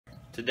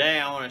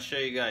Today I want to show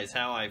you guys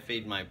how I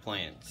feed my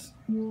plants.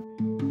 Hello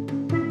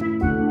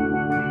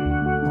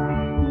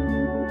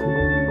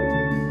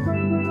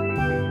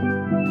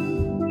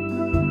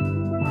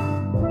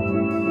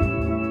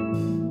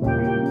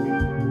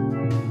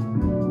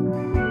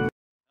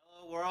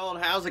world,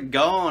 how's it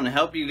going? I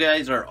hope you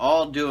guys are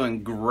all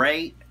doing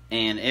great.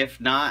 And if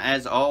not,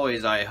 as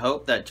always, I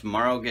hope that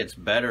tomorrow gets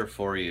better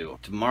for you.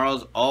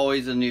 Tomorrow's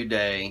always a new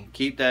day.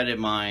 Keep that in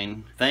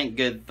mind. Think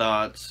good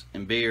thoughts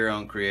and be your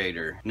own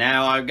creator.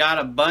 Now, I've got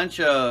a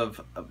bunch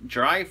of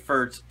dry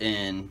ferts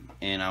in,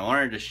 and I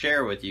wanted to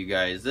share with you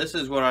guys. This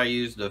is what I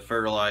use to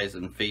fertilize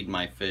and feed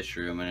my fish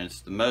room, and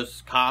it's the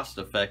most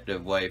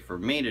cost-effective way for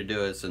me to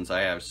do it since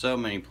I have so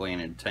many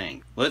planted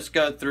tanks. Let's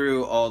go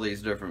through all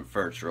these different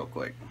ferts real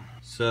quick.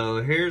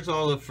 So here's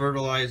all the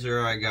fertilizer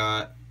I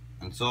got.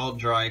 It's all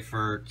dry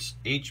ferts.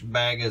 Each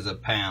bag is a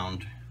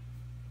pound.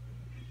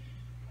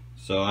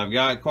 So I've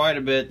got quite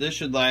a bit. This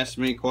should last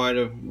me quite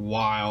a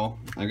while.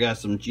 I've got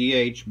some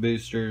GH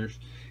boosters.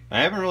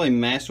 I haven't really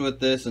messed with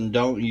this and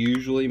don't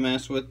usually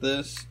mess with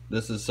this.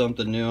 This is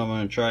something new I'm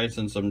going to try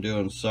since I'm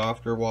doing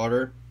softer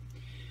water.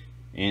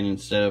 And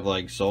instead of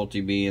like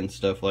salty bee and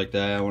stuff like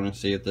that, I want to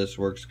see if this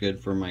works good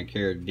for my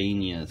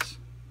Caridinias.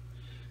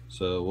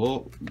 So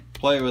we'll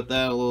play with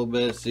that a little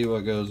bit, see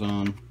what goes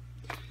on.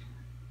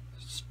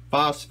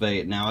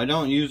 Phosphate. Now I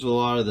don't use a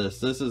lot of this.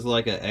 This is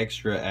like an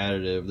extra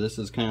additive. This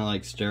is kind of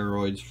like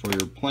steroids for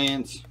your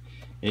plants.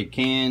 It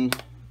can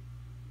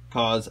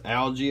cause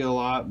algae a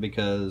lot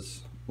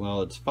because,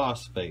 well, it's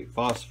phosphate,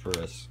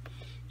 phosphorus.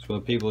 It's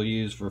what people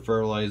use for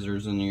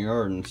fertilizers in the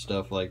yard and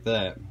stuff like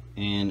that.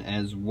 And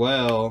as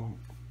well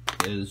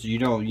as you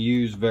don't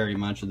use very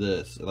much of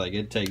this. Like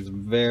it takes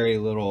very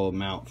little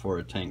amount for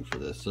a tank for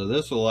this. So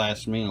this will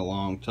last me a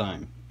long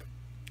time.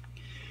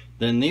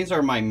 Then these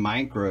are my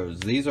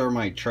micros. These are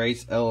my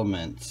trace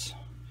elements.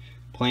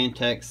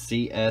 Plantex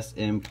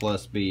CSM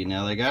plus B.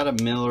 Now they got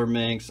a Miller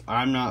mix.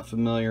 I'm not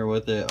familiar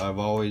with it. I've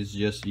always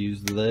just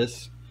used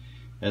this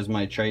as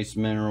my trace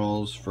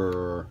minerals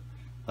for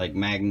like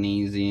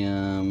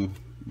magnesium,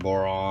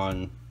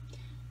 boron,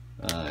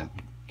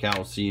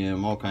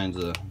 calcium, all kinds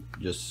of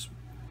just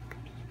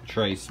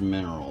trace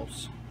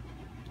minerals.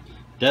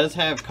 Does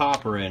have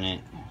copper in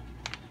it.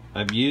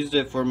 I've used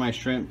it for my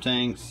shrimp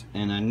tanks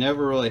and I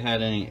never really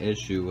had any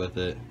issue with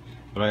it,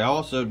 but I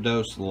also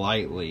dose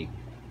lightly.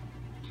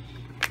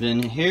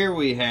 Then here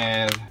we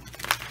have,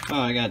 oh,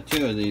 I got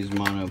two of these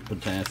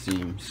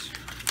monopotassium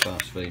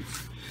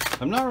phosphates.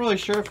 I'm not really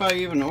sure if I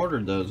even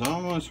ordered those. I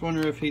almost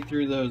wonder if he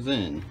threw those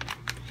in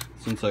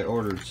since I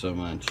ordered so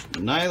much.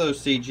 Nilo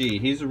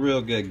CG, he's a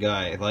real good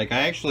guy. Like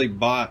I actually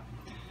bought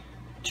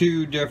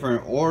two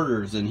different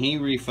orders and he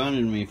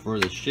refunded me for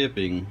the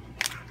shipping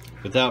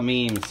without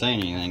me even saying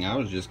anything. I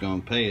was just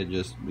going to pay it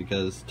just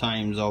because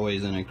time's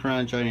always in a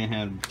crunch. I didn't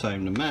have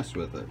time to mess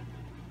with it.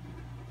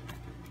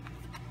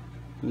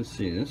 Let's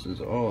see, this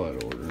is all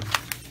I'd order.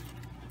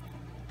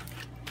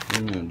 Oh,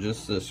 no,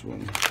 just this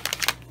one.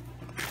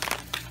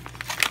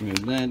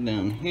 Move that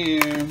down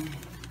here.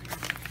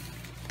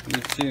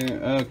 This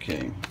here,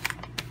 okay.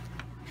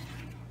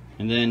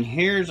 And then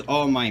here's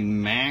all my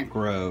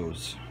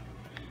macros.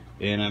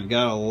 And I've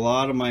got a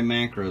lot of my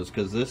macros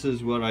because this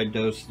is what I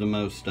dose the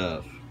most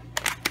of.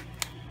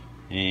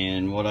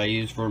 And what I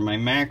use for my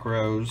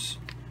macros,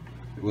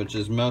 which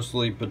is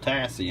mostly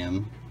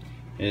potassium,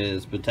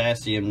 is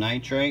potassium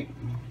nitrate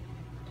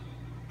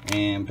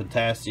and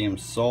potassium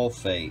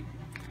sulfate.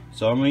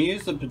 So I'm going to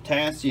use the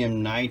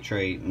potassium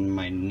nitrate in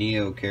my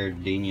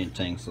Neocardinia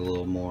tanks a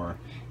little more.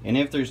 And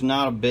if there's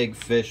not a big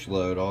fish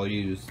load, I'll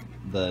use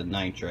the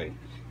nitrate.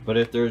 But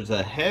if there's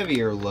a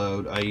heavier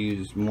load, I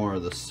use more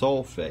of the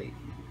sulfate.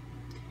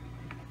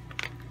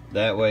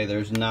 That way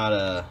there's not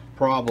a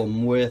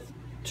problem with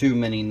too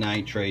many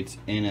nitrates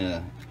in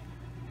a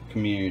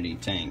community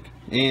tank.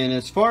 And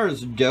as far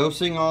as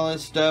dosing all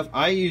this stuff,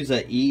 I use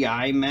a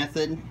EI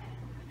method,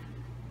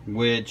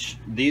 which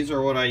these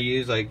are what I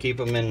use. I keep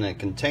them in a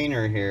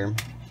container here,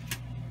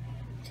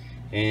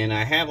 and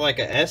I have like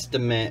an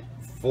estimate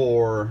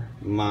for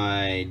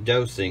my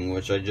dosing,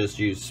 which I just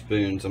use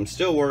spoons. I'm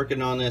still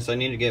working on this. I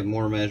need to get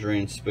more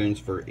measuring spoons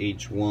for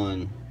each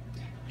one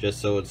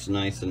just so it's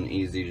nice and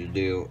easy to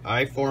do.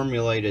 I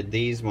formulated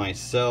these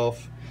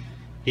myself.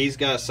 He's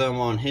got some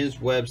on his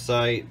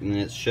website and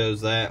it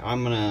shows that.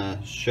 I'm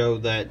gonna show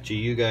that to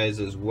you guys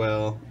as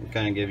well and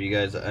kind of give you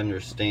guys an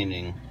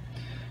understanding.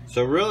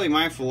 So really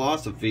my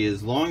philosophy,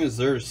 as long as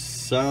there's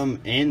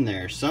some in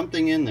there,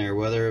 something in there,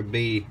 whether it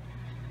be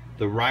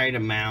the right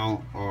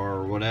amount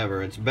or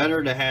whatever, it's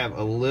better to have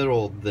a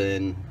little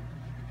than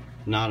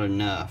not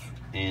enough.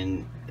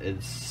 And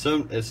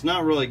it's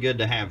not really good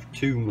to have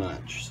too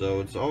much,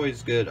 so it's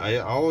always good. I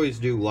always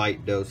do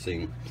light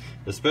dosing,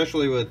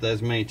 especially with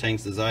as many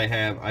tanks as I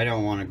have. I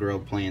don't want to grow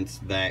plants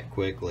that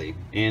quickly.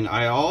 And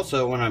I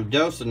also, when I'm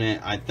dosing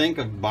it, I think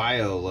of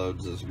bio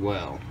loads as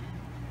well.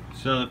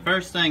 So the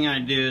first thing I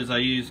do is I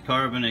use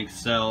Carbon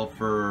Excel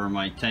for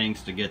my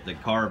tanks to get the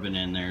carbon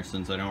in there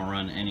since I don't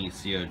run any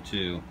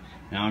CO2.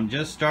 Now I'm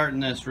just starting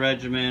this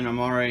regimen. I'm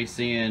already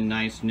seeing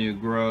nice new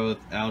growth.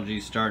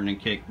 Algae starting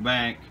to kick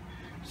back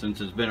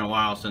since it's been a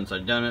while since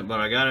I've done it.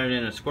 But I got it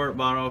in a squirt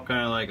bottle,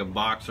 kind of like a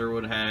boxer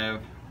would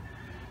have.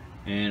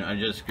 And I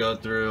just go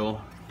through,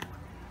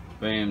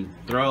 bam,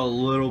 throw a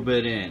little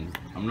bit in.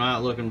 I'm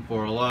not looking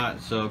for a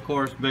lot. So of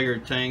course bigger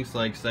tanks,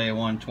 like say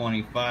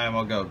 125,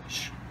 I'll go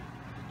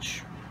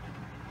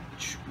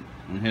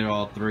and hit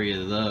all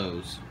 3 of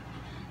those.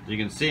 You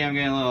can see I'm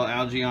getting a little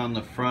algae on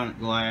the front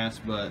glass,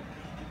 but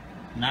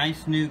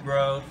nice new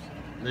growth.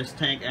 This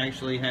tank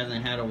actually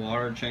hasn't had a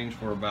water change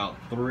for about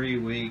 3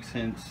 weeks,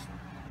 hence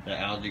the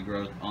algae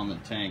growth on the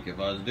tank. If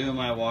I was doing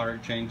my water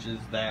changes,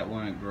 that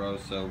wouldn't grow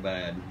so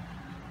bad.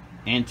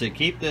 And to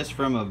keep this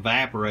from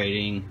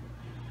evaporating,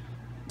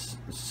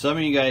 some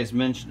of you guys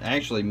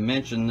actually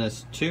mentioned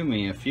this to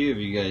me, a few of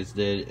you guys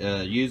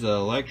did, use an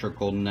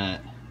electrical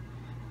nut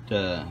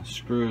to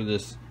screw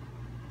this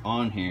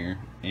on here,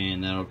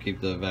 and that'll keep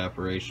the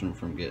evaporation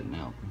from getting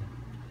out.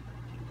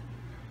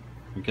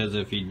 Because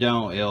if you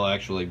don't, it'll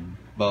actually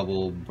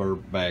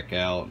burp back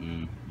out,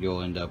 and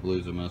you'll end up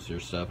losing most of your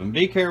stuff. And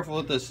be careful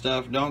with this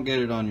stuff. Don't get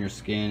it on your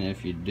skin.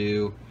 If you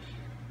do,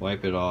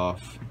 wipe it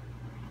off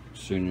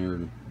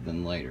sooner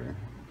than later.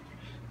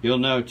 You'll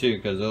know too,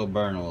 because it'll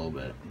burn a little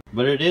bit.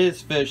 But it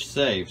is fish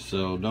safe,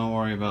 so don't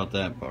worry about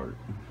that part.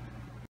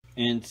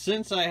 And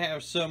since I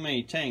have so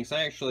many tanks,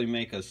 I actually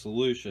make a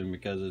solution,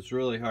 because it's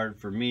really hard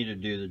for me to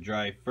do the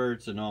dry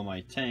ferts in all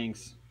my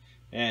tanks.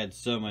 It adds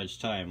so much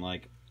time,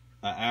 like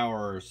an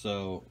hour or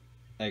so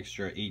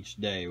extra each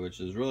day, which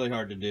is really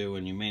hard to do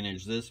when you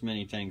manage this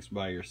many tanks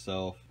by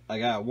yourself. I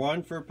got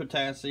one for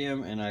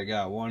potassium and I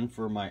got one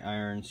for my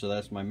iron, so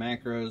that's my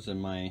macros and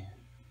my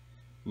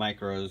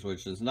micros,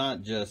 which is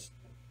not just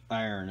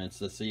iron, it's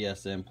the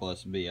CSM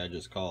plus B. I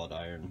just call it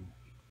iron.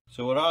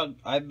 So what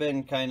I've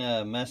been kind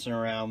of messing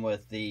around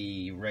with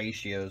the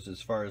ratios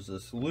as far as the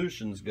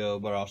solutions go,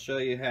 but I'll show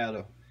you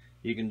how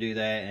you can do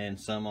that, and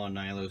some on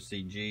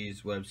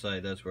NiloCG's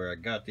website. That's where I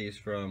got these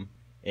from.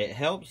 It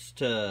helps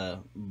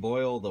to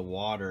boil the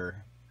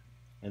water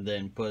and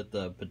then put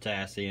the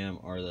potassium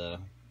or the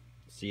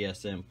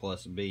CSM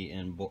plus B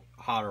in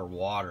hotter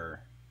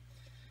water.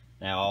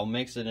 Now I'll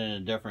mix it in a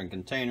different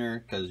container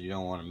because you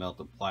don't want to melt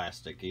the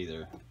plastic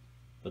either.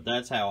 But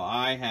that's how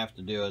I have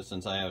to do it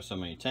since I have so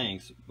many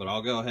tanks. But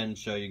I'll go ahead and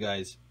show you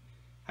guys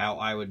how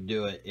I would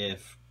do it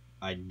if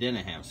I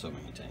didn't have so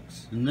many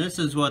tanks. And this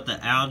is what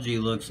the algae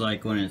looks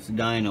like when it's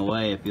dying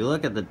away. If you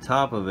look at the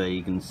top of it,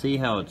 you can see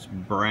how it's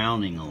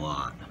browning a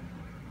lot.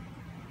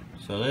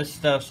 So this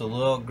stuff's a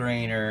little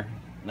greener.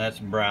 That's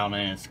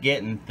browning. It's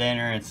getting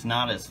thinner. It's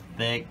not as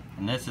thick.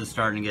 And this is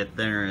starting to get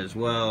thinner as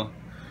well.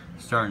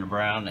 It's starting to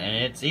brown.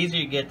 And it's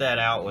easy to get that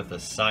out with a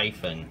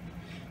siphon.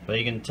 But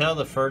you can tell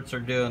the ferts are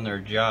doing their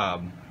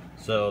job.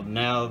 So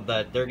now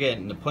that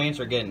the plants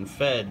are getting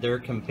fed, they're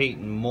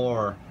competing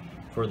more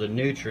for the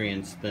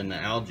nutrients than the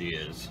algae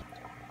is.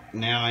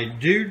 Now I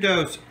do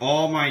dose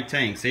all my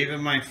tanks,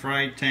 even my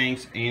fried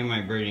tanks and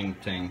my breeding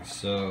tanks.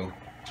 So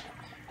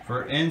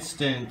for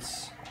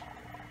instance,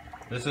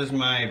 this is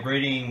my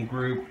breeding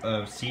group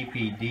of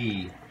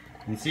CPD.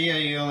 And see how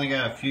you only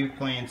got a few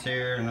plants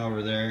here and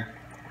over there?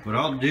 What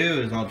I'll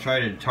do is I'll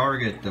try to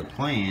target the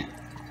plant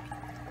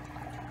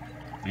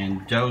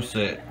and dose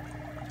it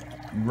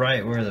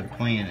right where the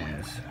plant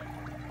is.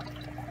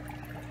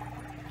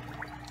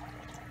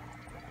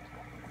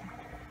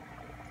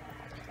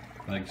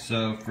 Like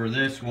so, for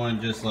this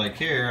one, just like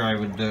here, I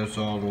would dose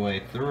all the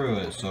way through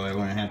it, so I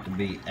wouldn't have to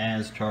be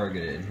as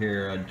targeted.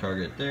 Here, I'd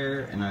target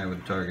there, and I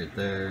would target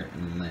there,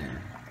 and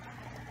there.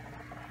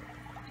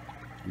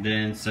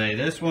 Then say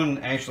this one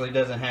actually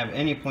doesn't have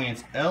any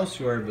plants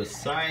elsewhere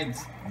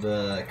besides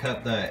the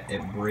cup that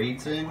it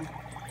breeds in.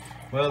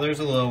 Well, there's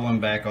a little one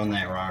back on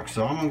that rock,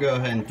 so I'm gonna go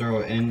ahead and throw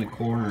it in the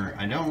corner.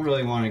 I don't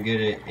really want to get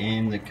it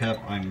in the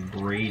cup I'm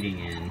breeding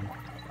in,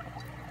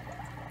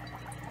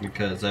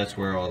 because that's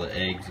where all the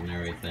eggs and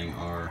everything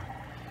are.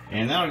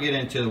 And that'll get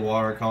into the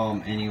water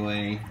column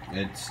anyway.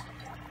 It's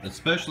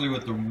especially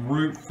with the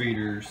root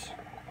feeders.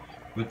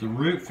 With the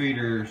root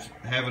feeders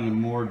having a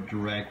more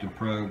direct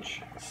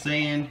approach,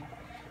 sand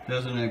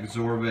doesn't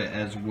absorb it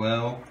as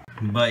well.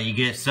 But you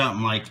get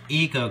something like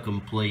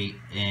Eco-Complete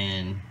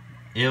and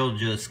it'll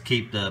just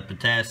keep the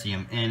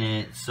potassium in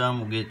it.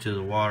 Some will get to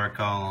the water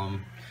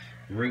column.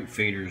 Root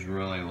feeders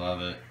really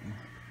love it.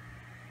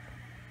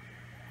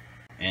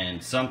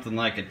 And something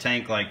like a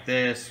tank like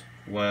this,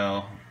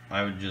 well,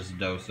 I would just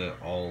dose it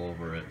all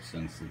over it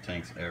since the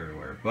tank's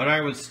everywhere. But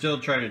I would still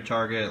try to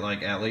target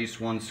like at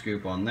least 1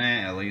 scoop on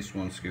that, at least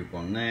 1 scoop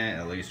on that,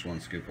 at least 1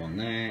 scoop on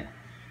that,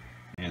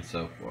 and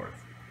so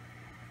forth.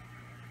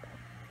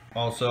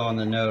 Also on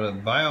the note of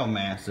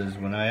biomasses,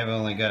 when I have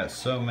only got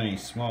so many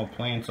small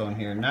plants on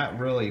here, not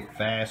really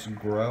fast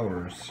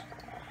growers,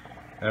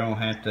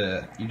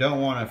 you don't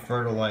want to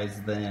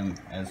fertilize them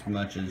as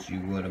much as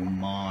you would a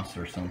moss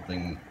or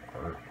something,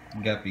 or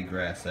guppy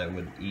grass that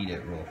would eat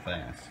it real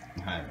fast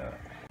and hide up.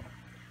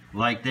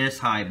 Like this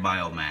high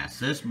biomass.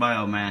 This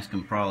biomass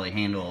can probably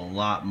handle a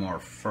lot more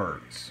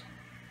ferts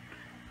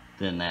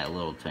than that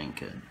little tank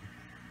could.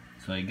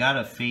 So you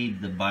gotta feed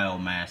the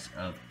biomass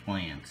of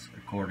plants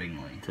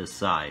accordingly to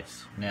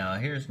size. Now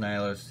here's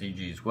Nylos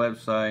CG's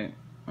website.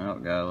 Oh,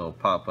 got a little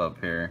pop-up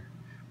here.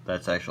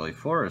 That's actually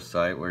for a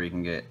site where you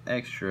can get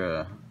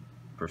extra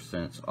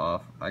 %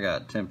 off. I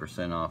got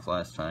 10% off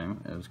last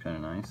time. It was kind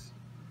of nice.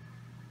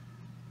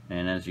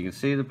 And as you can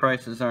see, the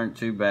prices aren't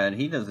too bad.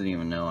 He doesn't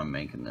even know I'm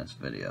making this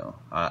video.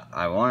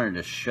 I wanted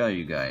to show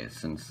you guys,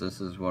 since this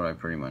is what I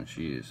pretty much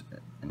use.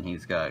 And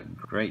he's got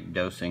great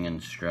dosing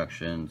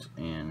instructions,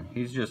 and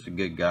he's just a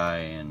good guy,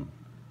 and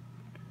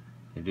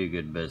they do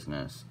good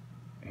business.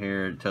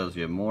 Here it tells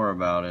you more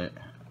about it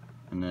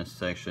in this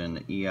section.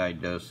 The EI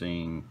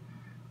dosing,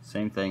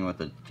 same thing with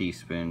the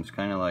teaspoons,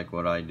 kind of like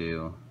what I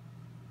do.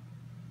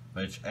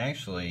 Which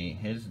actually,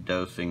 his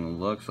dosing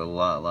looks a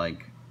lot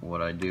like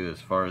what I do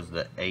as far as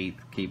the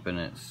 1/8, keeping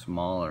it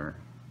smaller.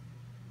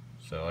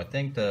 So I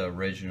think the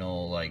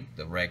original, like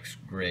the Rex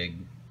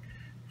Grig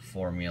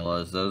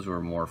formulas, those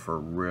were more for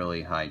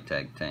really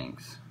high-tech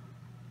tanks,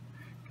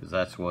 because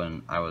that's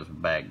when I was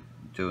back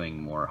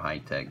doing more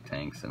high-tech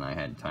tanks and I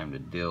had time to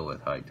deal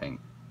with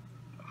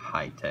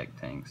high-tech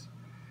tanks.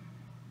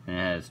 And it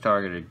has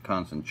targeted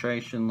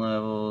concentration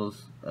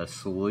levels,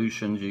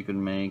 solutions you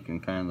can make,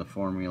 and kind of the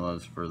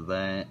formulas for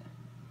that.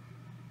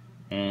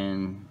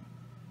 And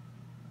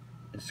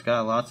it's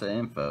got lots of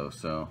info,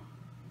 so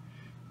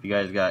if you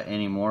guys got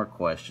any more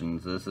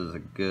questions, this is a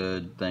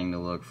good thing to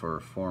look for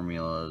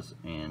formulas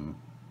and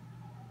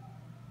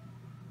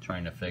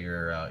trying to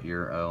figure out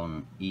your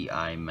own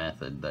EI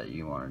method that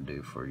you want to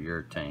do for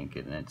your tank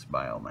and its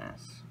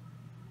biomass.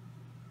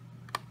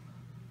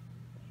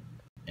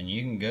 And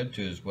you can go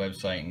to his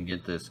website and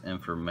get this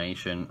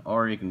information,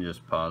 or you can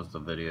just pause the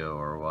video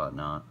or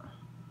whatnot.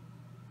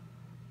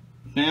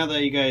 Now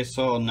that you guys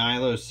saw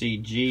Nylos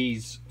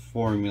CG's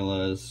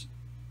formulas,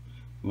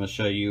 I'm going to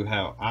show you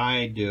how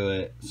I do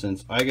it.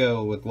 Since I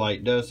go with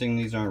light dosing,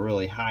 these aren't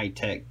really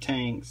high-tech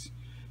tanks.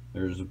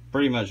 There's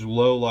pretty much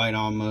low light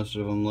on most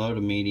of them, low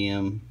to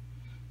medium.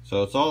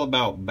 So it's all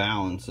about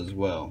balance as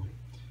well.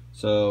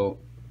 So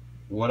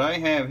what I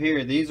have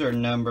here, these are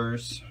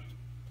numbers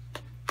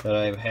that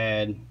I've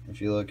had.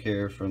 If you look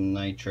here from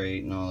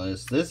nitrate and all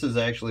this, this is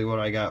actually what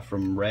I got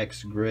from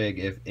Rex Grig.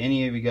 If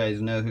any of you guys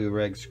know who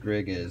Rex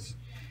Grig is,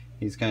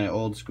 he's kind of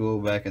old school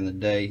back in the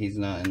day. He's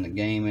not in the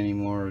game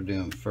anymore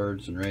doing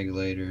FERTs and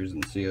regulators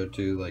and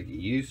CO2 like he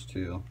used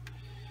to.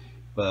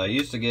 But I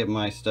used to get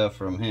my stuff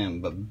from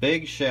him. But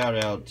big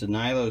shout out to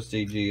Nylos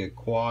CG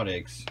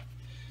Aquatics,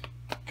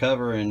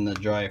 covering the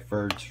dry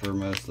FERTs for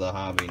most of the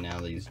hobby now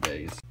these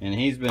days. And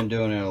he's been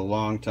doing it a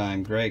long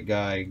time. Great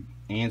guy,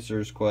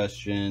 answers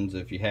questions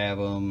if you have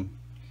them.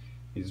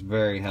 He's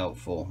very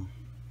helpful.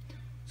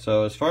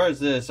 So as far as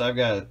this, I've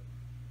got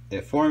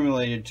it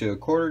formulated to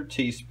 1/4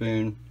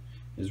 teaspoon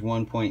is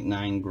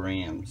 1.9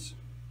 grams,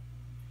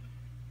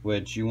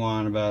 which you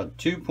want about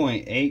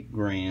 2.8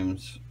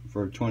 grams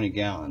for a 20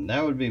 gallon.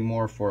 That would be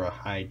more for a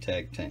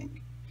high-tech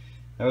tank.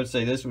 I would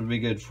say this would be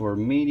good for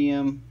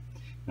medium,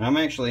 and I'm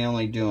actually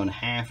only doing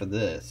half of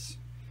this.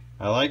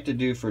 I like to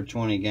do for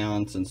 20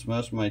 gallons since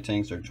most of my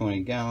tanks are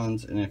 20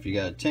 gallons, and if you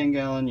got a 10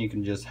 gallon you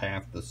can just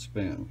half the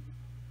spoon.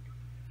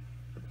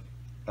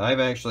 I've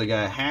actually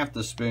got half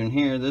the spoon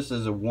here. This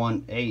is a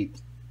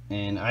 1/8,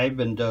 and I've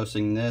been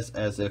dosing this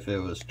as if it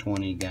was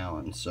 20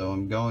 gallons. So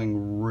I'm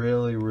going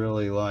really,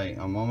 really light.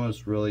 I'm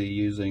almost really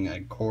using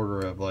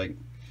 1/4 of like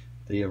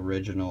the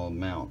original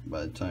amount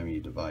by the time you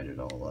divide it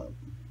all up.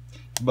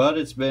 But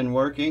it's been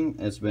working,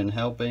 it's been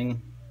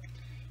helping,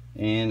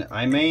 and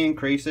I may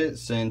increase it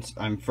since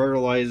I'm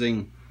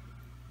fertilizing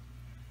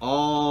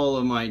all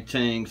of my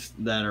tanks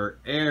that are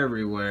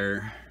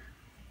everywhere.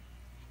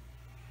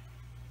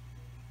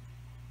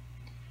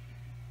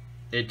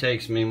 It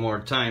takes me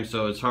more time,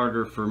 so it's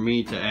harder for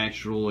me to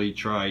actually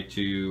try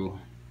to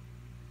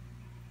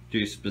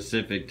do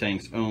specific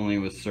tanks only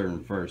with certain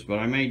FERTs. But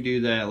I may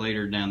do that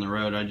later down the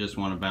road. I just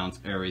want to bounce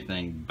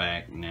everything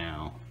back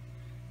now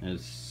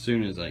as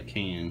soon as I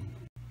can.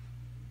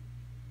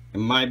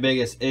 And my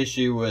biggest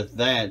issue with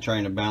that,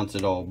 trying to bounce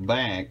it all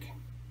back,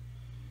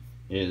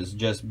 is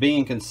just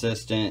being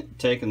consistent,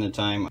 taking the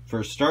time.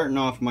 For starting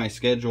off my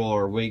schedule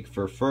or week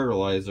for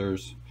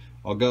fertilizers,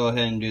 I'll go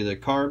ahead and do the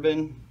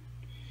carbon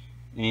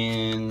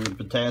and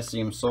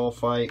potassium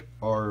sulfite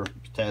or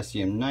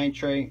potassium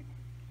nitrate,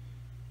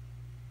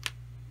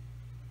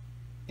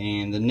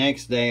 and the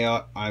next day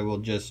I will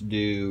just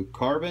do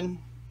carbon,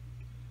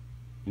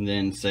 and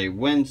then say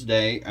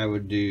Wednesday I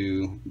would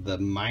do the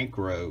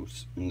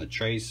micros and the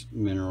trace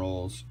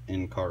minerals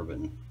in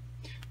carbon.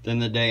 Then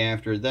the day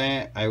after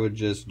that I would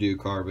just do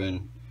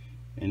carbon,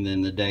 and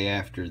then the day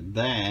after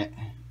that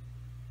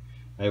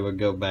I would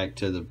go back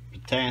to the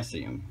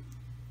potassium.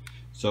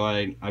 So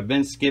I've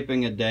been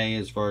skipping a day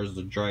as far as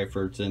the dry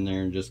FERTs in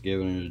there and just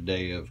giving it a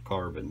day of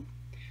carbon.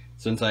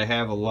 Since I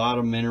have a lot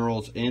of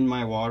minerals in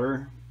my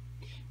water,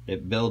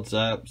 it builds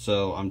up,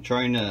 so I'm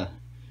trying to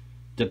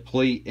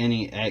deplete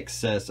any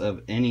excess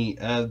of any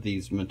of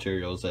these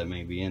materials that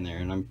may be in there.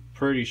 And I'm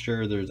pretty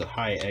sure there's a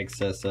high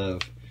excess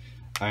of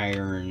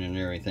iron and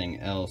everything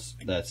else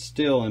that's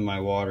still in my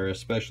water,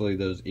 especially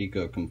those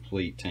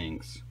Eco-Complete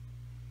tanks,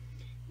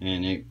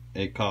 and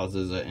it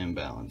causes an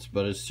imbalance.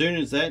 But as soon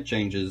as that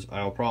changes,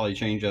 I'll probably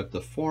change up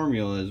the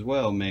formula as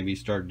well, maybe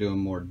start doing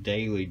more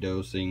daily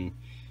dosing,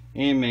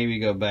 and maybe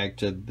go back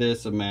to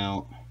this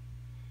amount,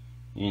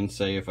 and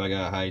say if I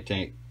got high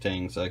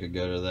tanks I could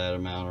go to that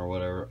amount or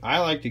whatever. I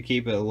like to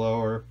keep it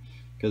lower,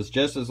 because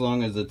just as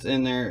long as it's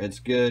in there, it's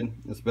good.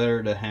 It's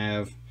better to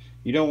have,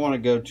 you don't want to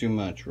go too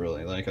much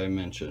really, like I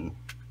mentioned.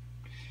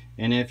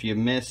 And if you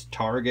miss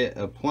target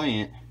a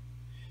plant,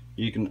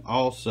 you can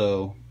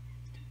also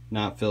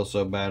not feel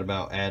so bad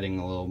about adding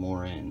a little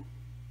more in.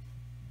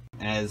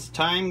 As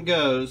time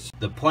goes,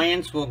 the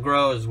plants will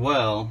grow as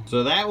well,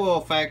 so that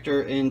will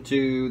factor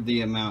into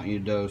the amount you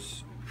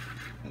dose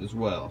as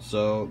well.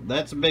 So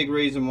that's a big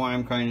reason why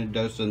I'm kind of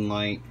dosing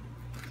light,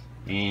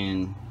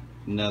 and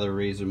another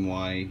reason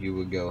why you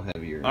would go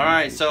heavier.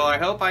 Alright, so I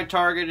hope I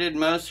targeted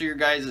most of your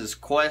guys'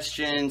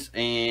 questions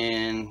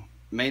and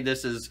made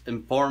this as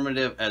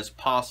informative as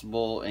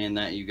possible, and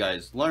that you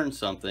guys learned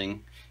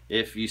something.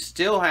 If you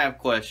still have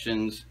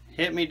questions,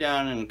 hit me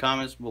down in the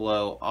comments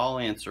below. I'll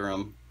answer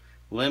them.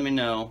 Let me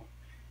know.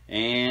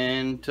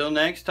 And until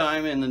next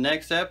time, in the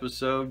next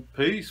episode,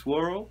 peace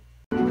world.